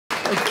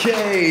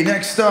Okay,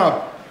 next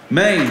up,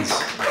 mains.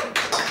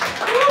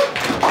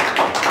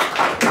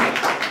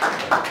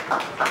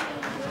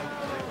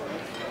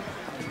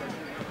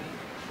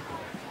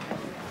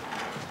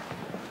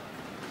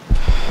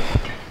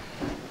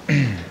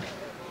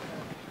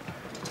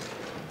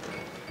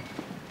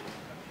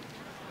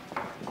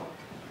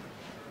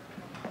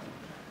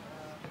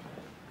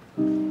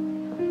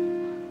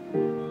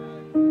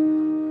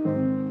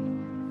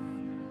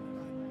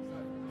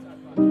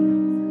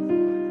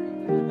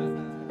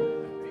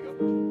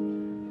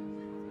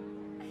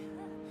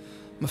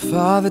 My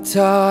father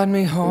taught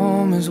me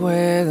home is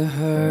where the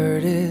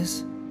hurt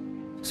is,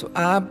 so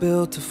I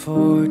built a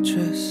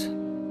fortress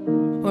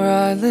where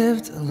I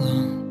lived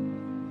alone.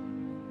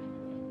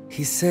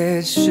 He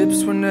said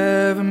ships were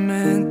never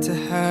meant to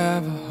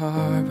have a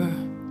harbor,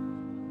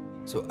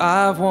 so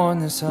I've worn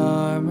this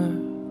armor,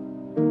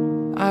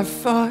 I've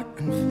fought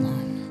and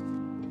flown.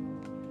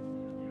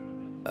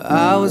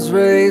 I was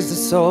raised a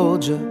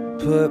soldier,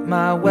 put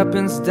my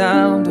weapons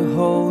down to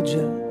hold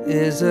you.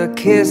 Is a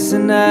kiss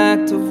an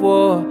act of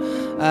war?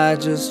 I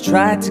just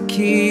tried to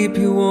keep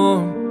you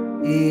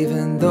warm,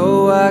 even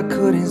though I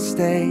couldn't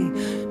stay.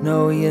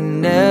 No, you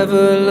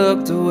never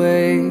looked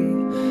away.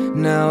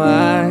 Now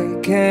I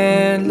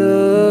can't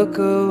look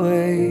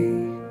away.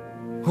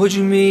 Would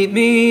you meet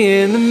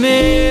me in the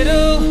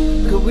middle?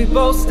 Could we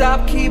both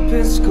stop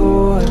keeping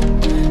score?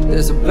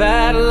 There's a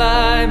battle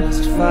I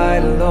must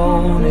fight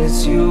alone.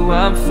 It's you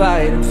I'm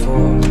fighting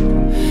for.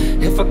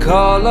 If I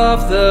call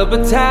off the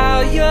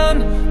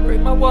battalion,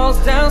 break my walls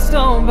down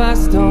stone by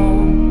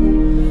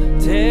stone,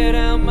 tear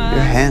down my...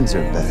 Your hands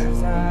are better.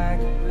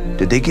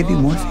 Did they give you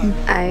morphine?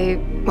 I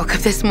woke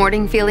up this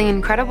morning feeling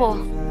incredible.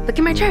 Look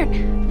at my chart.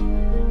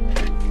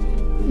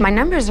 My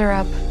numbers are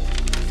up.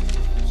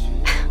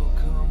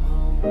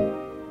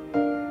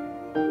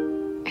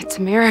 It's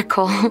a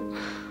miracle.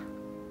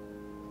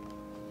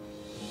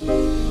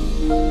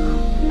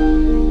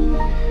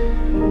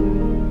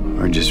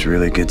 Or just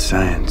really good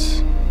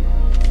science?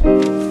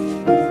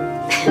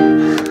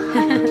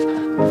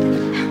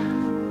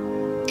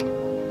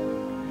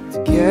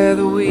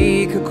 Together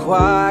we could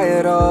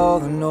quiet all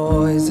the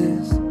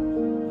noises,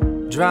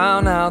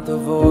 drown out the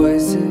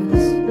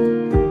voices,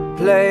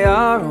 play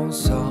our own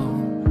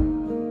song.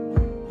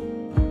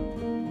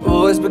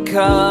 Boys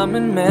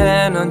becoming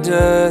men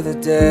under the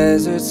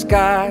desert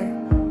sky,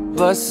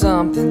 but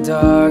something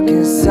dark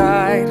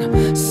inside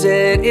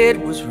said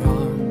it was wrong.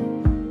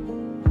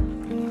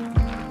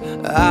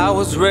 I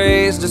was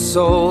raised a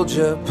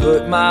soldier,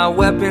 put my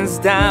weapons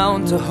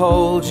down to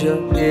hold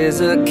you.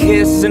 Is a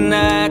kiss an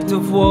act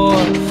of war?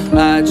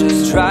 I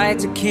just tried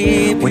to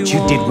keep you. What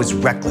you did was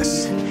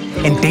reckless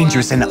and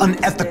dangerous and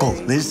unethical,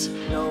 Liz.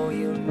 No,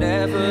 you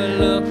never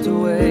looked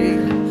away.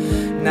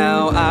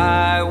 Now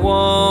I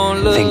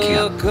won't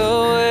look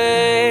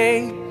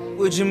away.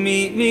 Would you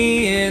meet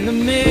me in the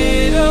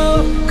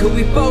middle? Could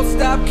we both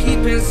stop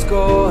keeping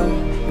score?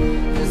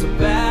 There's a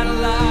battle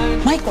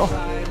line. Michael,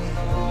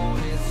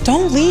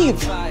 don't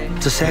leave.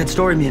 It's a sad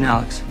story, me and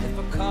Alex.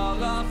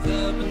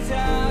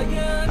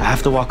 I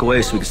have to walk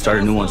away so we can start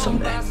a new one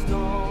someday.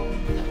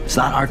 It's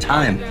not our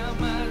time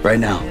right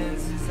now.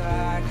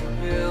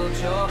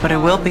 But it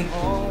will be.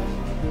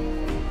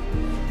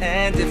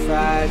 I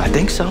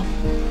think so.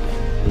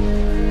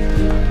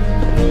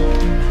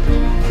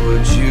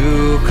 Would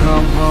you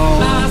come home?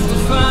 Lost to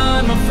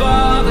find my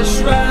father's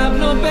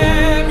shrapnel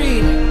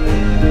buried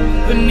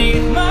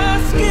beneath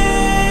my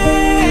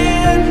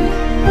skin.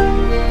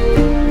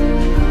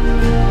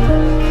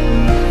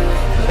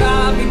 But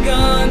I've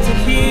begun to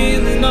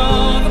heal in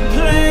all the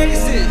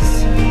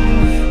places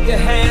your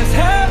hands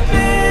have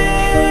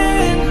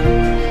been.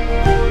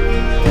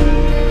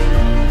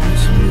 Would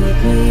you meet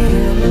me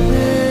in the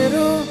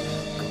middle?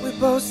 Could we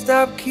both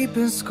stop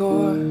keeping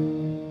score?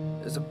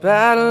 There's a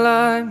battle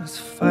I must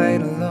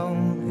fight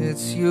alone.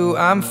 It's you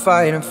I'm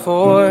fighting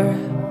for.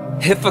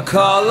 If I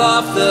call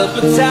off the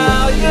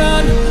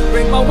battalion,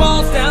 break my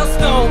walls down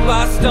stone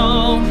by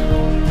stone,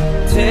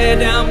 tear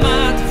down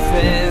my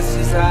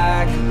defenses,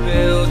 I can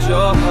build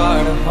your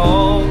heart a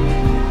home.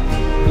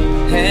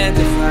 And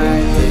if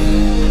I did,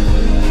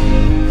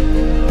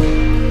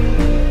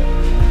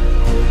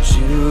 would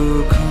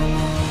you come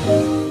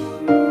home?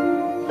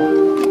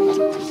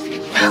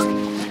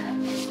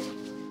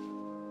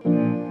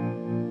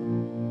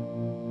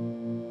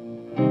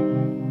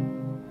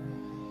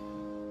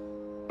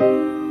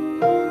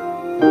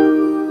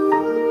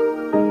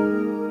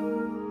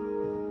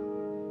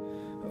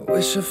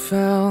 Wish I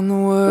found the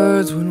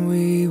words when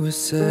we were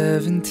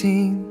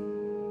 17.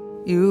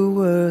 You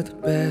were the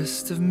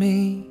best of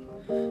me.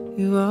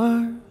 You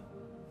are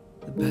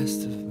the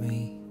best of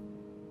me.